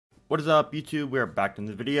What is up, YouTube? We are back in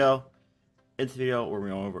the video. In this video, we're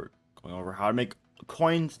going over how to make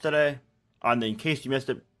coins today on the In Case You Missed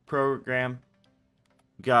It program.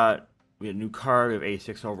 We had a new card. We have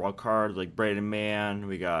 86 overall cards like Braden Mann.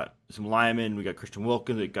 We got some Lyman. We got Christian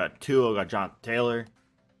Wilkins. We got Tua. We got Jonathan Taylor.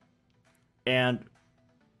 And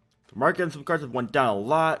the market on some cards have went down a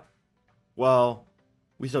lot. Well,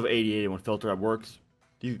 we still have 80-81 filter that works.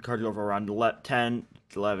 These cards go for around 10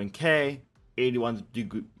 to 11K. 81s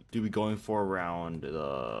do be going for around,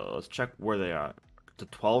 let's check where they are, the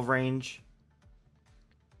 12 range.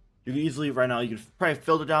 You can easily, right now, you can probably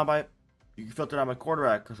filter down by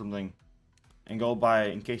quarterback or something, and go by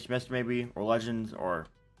In Case You Missed It maybe, or Legends, or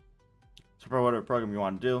super whatever program you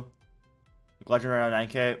want to do. Legend right now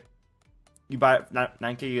 9K. You buy it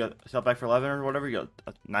 9K, you sell it back for 11 or whatever. You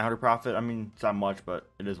got 900 profit. I mean, it's not much, but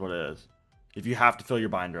it is what it is. If you have to fill your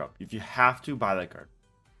binder up, if you have to buy that card.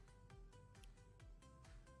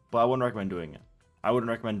 But I wouldn't recommend doing it. I wouldn't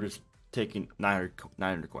recommend just taking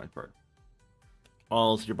 900 coins per it.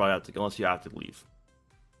 Unless you have to leave.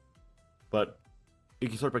 But you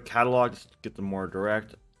can sort by catalog, just get them more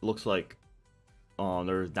direct. It looks like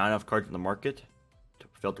there's not enough cards in the market to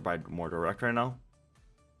filter by more direct right now.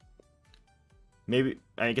 Maybe,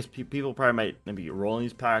 I guess people probably might maybe roll in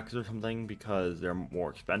these packs or something because they're more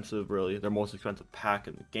expensive, really. They're the most expensive pack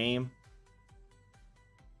in the game.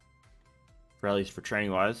 For at least for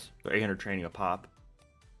training wise. They're 800 training a pop.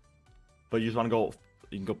 But you just want to go,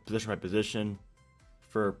 you can go position by position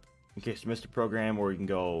for In Case You Missed a program, or you can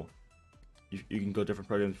go different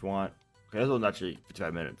programs if you want. Okay, this one's actually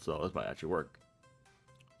 55 minutes, so this might actually work.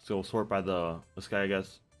 So we'll sort by this guy, I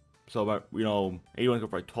guess. So about, 81 go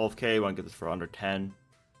for like 12K, want to get this for under 10.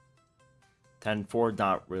 10-4,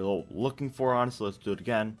 not really looking for, honestly. Let's do it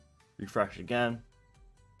again. Refresh again.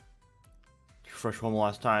 Refresh one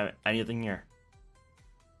last time. Anything here?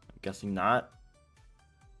 I'm guessing not.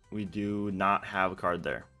 We do not have a card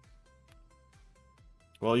there.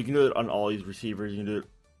 Well, you can do it on all these receivers. You can do it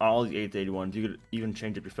on all these 881s. You could even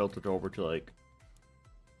change up your filter over to like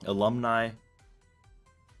alumni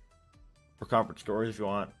or conference stories if you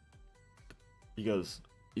want. Because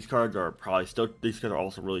these cards are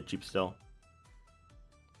also really cheap still.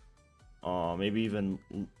 Maybe even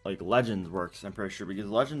like Legends works, I'm pretty sure, because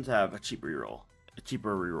Legends have a cheaper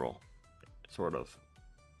reroll, sort of.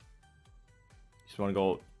 Just want to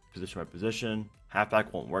go position by position.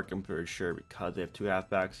 Halfback won't work, I'm pretty sure, because they have two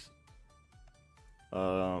halfbacks.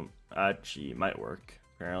 Actually, might work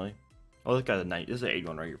apparently. Oh, this guy's a 9. This is an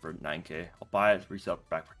 81 right here for 9K. I'll buy it. Resell it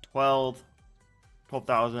back for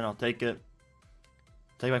 12,000. I'll take it.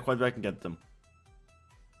 Take my coins back and get them.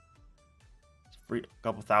 It's free, a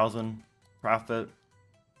couple thousand profit.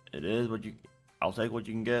 It is what you. I'll take what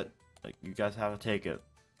you can get. Like, you guys have to take it.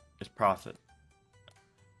 It's profit.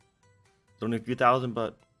 It's only a few thousand,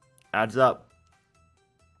 but adds up.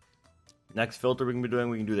 Next filter we can be doing,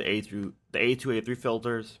 we can do the A2, A3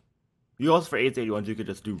 filters. You also, for 881s, you could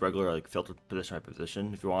just do regular like filter position by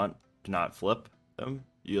position if you want to not flip them.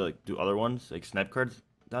 You like do other ones like snipe cards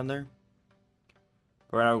down there.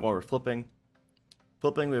 But right now we're going over flipping.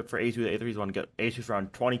 Flipping, we have for A2 to A3s, want to get A2s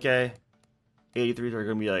around 20K. 83s are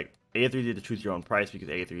going to be like, A3s you have to choose your own price because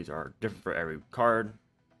A3s are different for every card.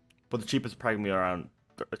 But the cheapest probably going to be around,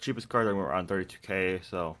 the cheapest cards are around 32K,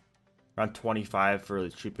 so around 25 for the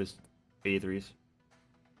cheapest A3s.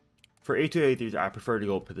 For A2 A3s, I prefer to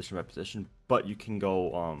go position by position, but you can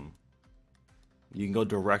go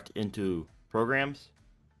direct into programs.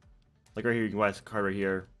 Like right here, you can buy this card right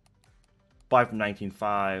here. Buy from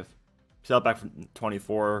 19.5, sell it back from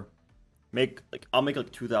 24. I'll make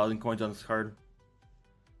like 2,000 coins on this card.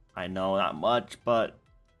 I know, not much, but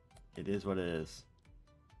it is what it is.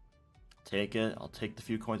 Take it. I'll take the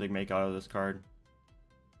few coins I can make out of this card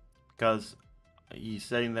because he's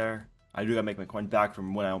sitting there. I do gotta make my coin back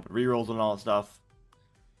from when I open rerolls and all that stuff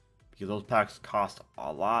because those packs cost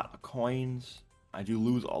a lot of coins. I do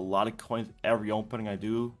lose a lot of coins every opening I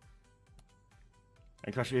do.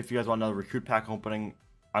 Especially if you guys want another recruit pack opening,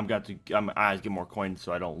 I get more coins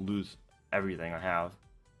so I don't lose everything I have.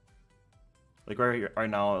 Like right here, right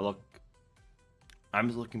now, I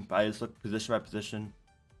just look position by position.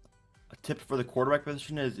 A tip for the quarterback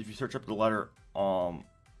position is if you search up the letter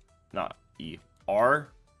not E, R,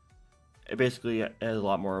 it basically has a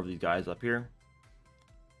lot more of these guys up here.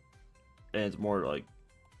 And it's more like,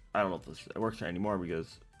 I don't know if this works anymore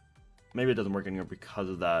because maybe it doesn't work anymore because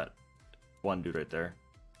of that one dude right there.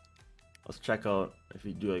 Let's check out if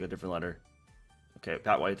you do like a different letter. Okay,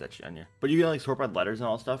 Pat White's actually on here. But you can like sort by letters and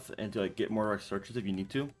all stuff and to like get more searches if you need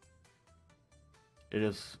to.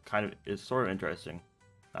 It's sort of interesting.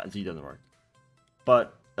 Z doesn't work.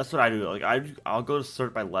 But That's what I do. Like I'll go to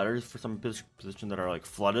sort by letters for some position that are like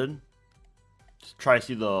flooded. Just try to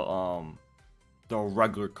see the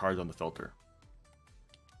regular cards on the filter.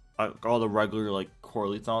 Like all the regular like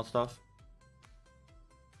correlates and all that stuff.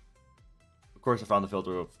 Of course, I found the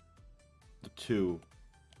filter of the two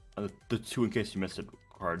in case you missed it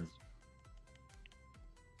cards.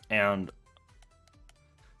 And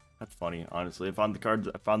that's funny, honestly. I found the cards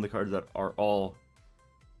that are all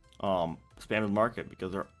spammed market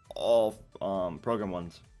because they're all program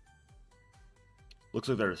ones. Looks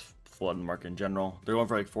like they're just flooding the market in general. They're going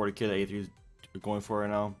for like 40k. The A3s are going for right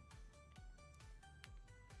now.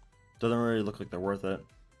 Doesn't really look like they're worth it,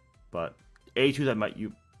 but A2s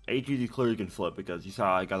you clearly can flip because you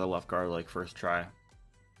saw I got the left guard like first try.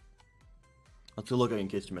 Let's go look at it in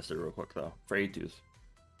case you missed it real quick though for A2s.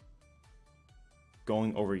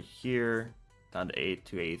 Going over here down to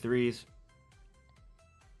A2 A3s.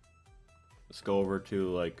 Let's go over to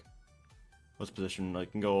like what's position? Like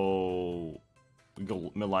we can go mid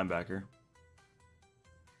linebacker.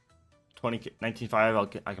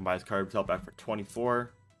 19.5. I can buy his card sell back for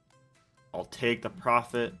 24. I'll take the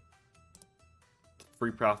profit.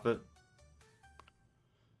 Free profit.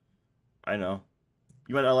 I know.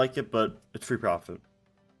 You might not like it, but it's free profit.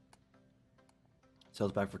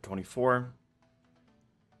 Sells back for 24.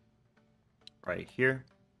 Right here.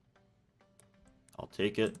 I'll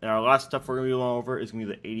take it. And our last stuff we're going to be going over is going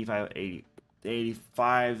to be the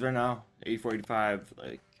 85s right now. 84, 85,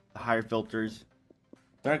 like the higher filters.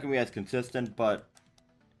 They're not going to be as consistent, but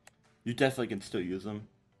you definitely can still use them.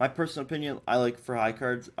 My personal opinion, I like for high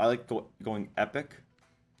cards, I like going epic.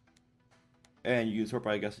 And you can sort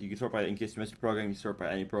by, I guess, you can sort by, in case you missed a program, you sort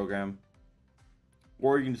by any program.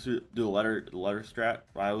 Or you can just do the letter strat,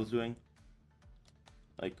 what I was doing.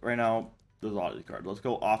 Like, right now, there's a lot of these cards. Let's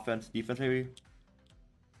go offense, defense, maybe.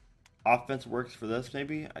 Offense works for this,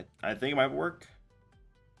 maybe. I think it might work.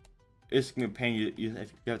 It's going to be a pain. You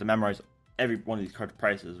have to memorize every one of these card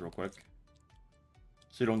prices real quick.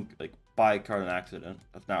 So you don't, like, buy a card on accident.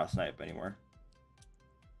 That's not a snipe anymore.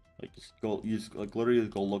 Like, literally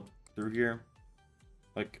just go look through here.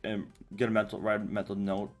 Like, and get a write a mental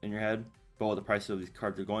note in your head about what the prices of these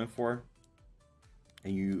cards are going for,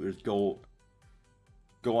 and you just go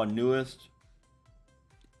on newest,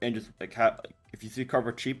 and just like if you see a card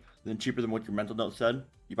for cheap, then cheaper than what your mental note said,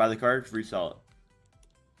 you buy the card, resell it.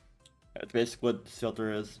 That's basically what this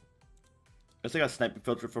filter is. It's like a sniper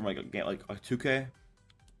filter from like a game, like a 2K,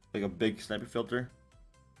 like a big sniper filter.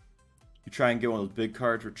 You try and get one of those big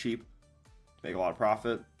cards for cheap, make a lot of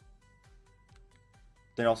profit.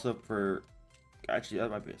 Then also for, actually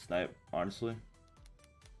that might be a snipe, honestly.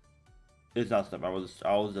 It's not a snipe. I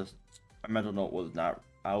was just my mental note was not.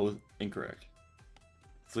 I was incorrect.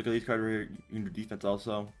 Let's look at these cards right here. You can do defense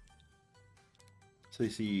also. So you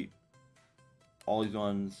see all these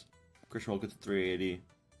ones. Christian Wilkins 380,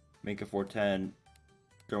 Minka 410,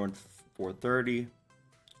 Derwin 430,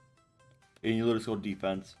 and you literally go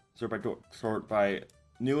defense. Sort by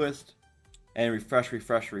newest, and refresh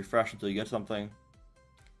until you get something.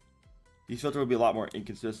 These filters will be a lot more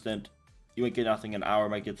inconsistent. You might get nothing in an hour,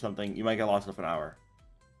 might get something. You might get a lot of stuff in an hour.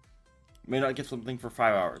 You may not get something for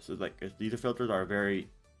 5 hours. It's like these filters are very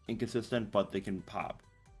inconsistent, but they can pop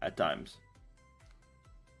at times.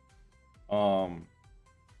 But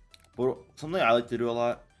something I like to do a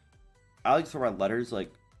lot, I like to sort by letters.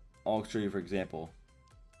 Like, I'll show you for example.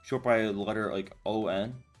 Sort by the letter like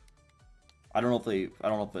ON. I don't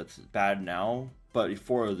know if it's bad now, but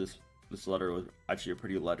before this letter was actually a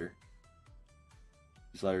pretty good letter.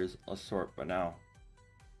 These letters, let's sort by now.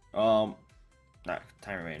 Not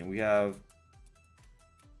time remaining. We have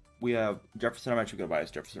Jefferson. I'm actually gonna buy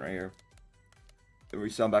this Jefferson right here. And we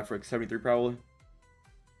sell him back for like 73 probably.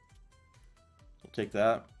 I'll take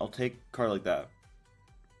that. I'll take a card like that.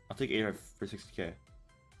 I'll take 8 for 60k.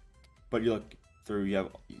 But you look through, you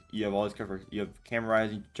have all these cards. You have Cam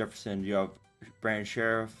Rising, Jefferson. You have Brandon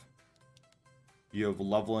Sheriff. You have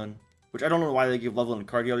Loveland, which I don't know why they give Loveland a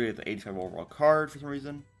card. You get the 85 overall card for some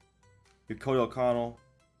reason. You have Cody O'Connell.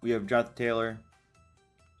 We have Jonathan Taylor,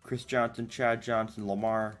 Chris Johnson, Chad Johnson,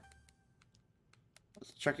 Lamar.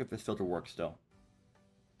 Let's check if this filter works still.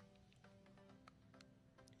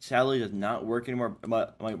 Sadly, it does not work anymore. It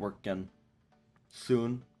might work again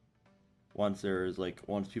soon. Once the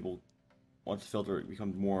filter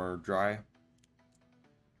becomes more dry.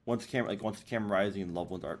 Once the camera rising and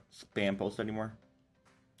Loveland aren't spam posts anymore.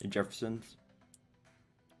 In Jefferson's.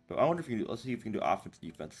 But I wonder if you can do, let's see if you can do offense,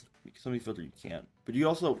 defense. Some of these filters you can't. But you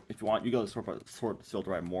also, if you want, you gotta sort the filter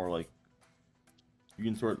by more, like, you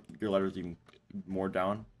can sort your letters even more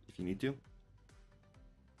down if you need to.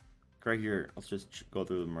 right here, let's just go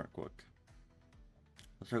through them real quick.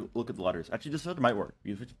 Let's try to look at the letters. Actually, this filter might work.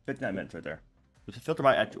 You 59 minutes right there. This filter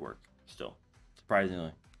might actually work still,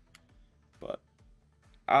 surprisingly. But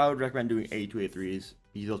I would recommend doing A2, A3s.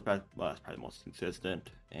 Those well, that's probably the most consistent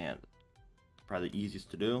and probably the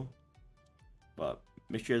easiest to do. But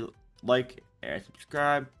make sure you like and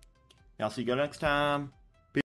subscribe. And I'll see you guys next time.